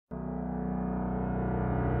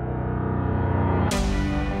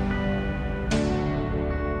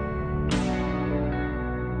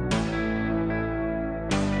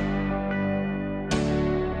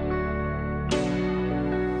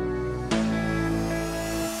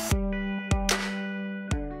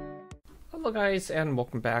Hello guys, and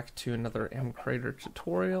welcome back to another MCreator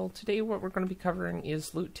tutorial. Today what we're going to be covering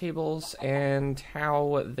is loot tables and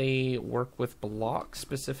how they work with blocks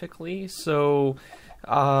specifically. So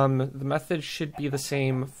the method should be the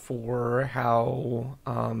same for how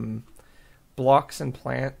blocks and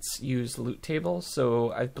plants use loot tables.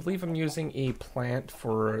 So I believe I'm using a plant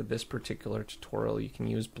for this particular tutorial. You can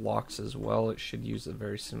use blocks as well. It should use a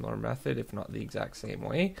very similar method, if not the exact same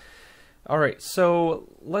way. Alright, so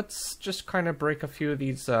let's just kind of break a few of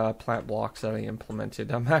these plant blocks that I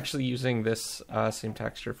implemented. I'm actually using this same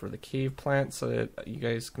texture for the cave plant so that you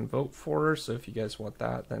guys can vote for. So if you guys want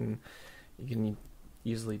that, then you can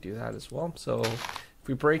easily do that as well. So if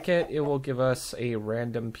we break it, it will give us a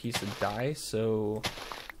random piece of dye. So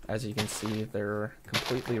as you can see, they're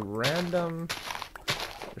completely random.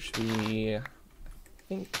 There should be, I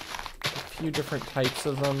think, a few different types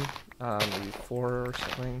of them, maybe 4 or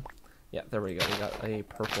something. Yeah, there we go. We got a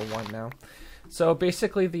purple one now. So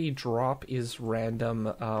basically the drop is random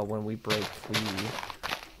when we break the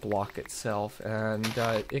block itself, and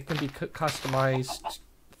it can be customized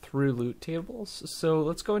through loot tables. So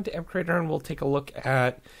let's go into MCreator and we'll take a look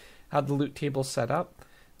at how the loot table is set up,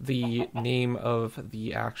 the name of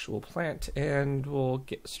the actual plant, and we'll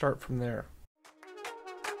start from there.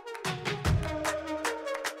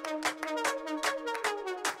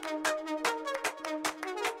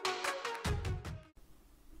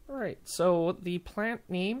 Alright, so the plant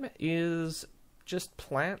name is just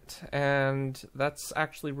plant, and that's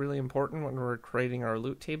actually really important when we're creating our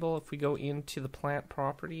loot table. If we go into the plant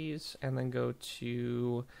properties and then go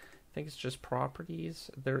to, I think it's just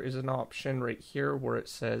properties, there is an option right here where it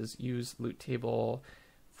says use loot table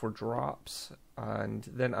for drops, and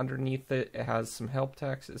then underneath it, it has some help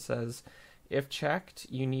text. It says, if checked,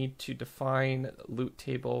 you need to define loot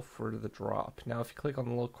table for the drop. Now if you click on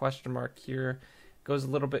the little question mark here, goes a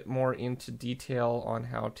little bit more into detail on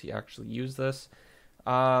how to actually use this.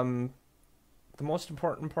 The most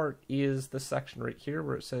important part is the section right here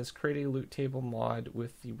where it says create a loot table mod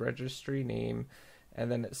with the registry name,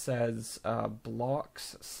 and then it says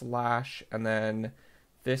blocks / and then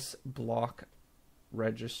this block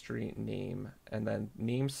registry name, and then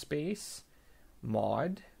namespace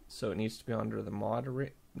mod, so it needs to be under the mod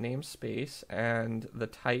namespace, and the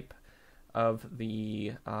type of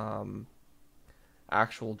the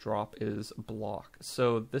actual drop is block.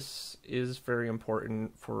 So this is very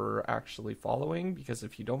important for actually following, because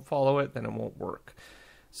if you don't follow it, then it won't work.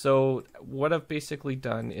 So what I've basically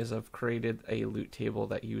done is I've created a loot table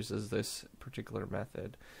that uses this particular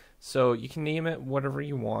method. So you can name it whatever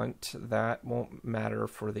you want. That won't matter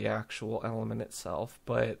for the actual element itself,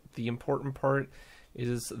 but the important part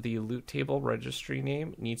is the loot table registry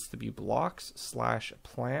name needs to be blocks /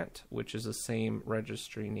 plant, which is the same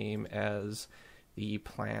registry name as the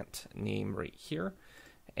plant name right here.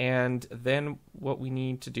 And then what we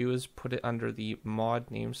need to do is put it under the mod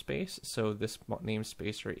namespace, so this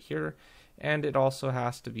namespace right here, and it also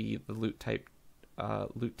has to be the loot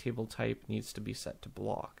table type needs to be set to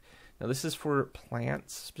block. Now this is for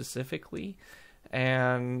plants specifically,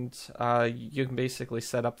 and you can basically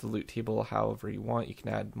set up the loot table however you want. You can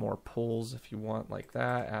add more pulls if you want, like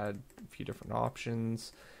that, add a few different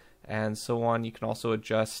options and so on. You can also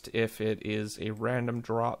adjust if it is a random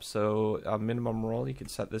drop, so a minimum roll, you can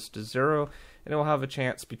set this to 0, and it will have a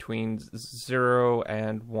chance between 0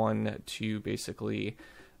 and 1 to basically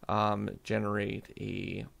generate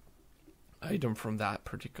a item from that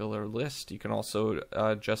particular list. You can also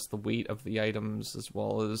adjust the weight of the items as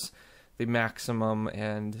well as the maximum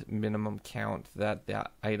and minimum count that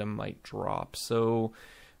that item might drop. So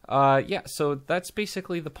yeah, so that's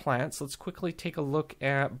basically the plants. Let's quickly take a look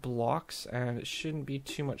at blocks, and it shouldn't be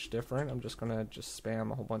too much different. I'm just gonna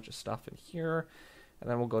spam a whole bunch of stuff in here, and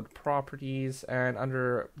then we'll go to properties, and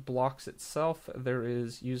under blocks itself there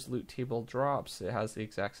is use loot table drops. It has the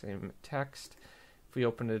exact same text. If we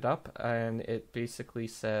open it up, and it basically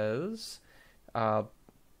says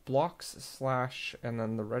blocks / and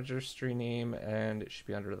then the registry name, and it should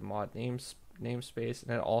be under the mod namespace,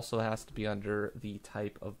 and it also has to be under the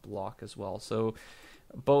type of block as well. So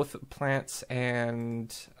both plants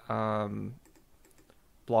and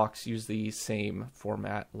blocks use the same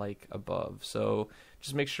format like above. So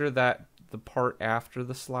just make sure that the part after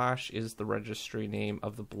the / is the registry name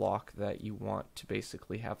of the block that you want to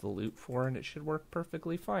basically have the loot for, and it should work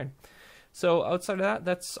perfectly fine. So outside of that,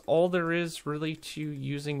 that's all there is really to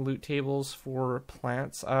using loot tables for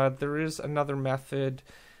plants. There is another method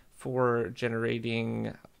for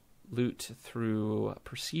generating loot through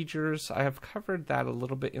procedures. I have covered that a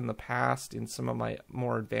little bit in the past in some of my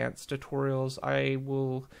more advanced tutorials. I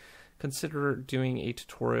will consider doing a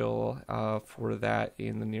tutorial for that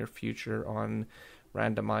in the near future on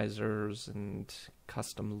randomizers and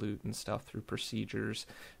custom loot and stuff through procedures.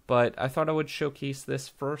 But I thought I would showcase this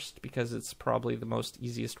first because it's probably the most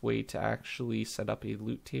easiest way to actually set up a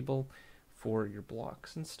loot table for your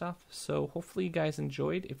blocks and stuff. So hopefully you guys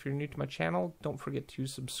enjoyed. If you're new to my channel, don't forget to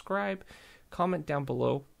subscribe, comment down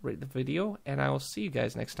below, rate the video, and I will see you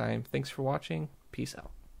guys next time. Thanks for watching. Peace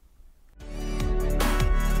out.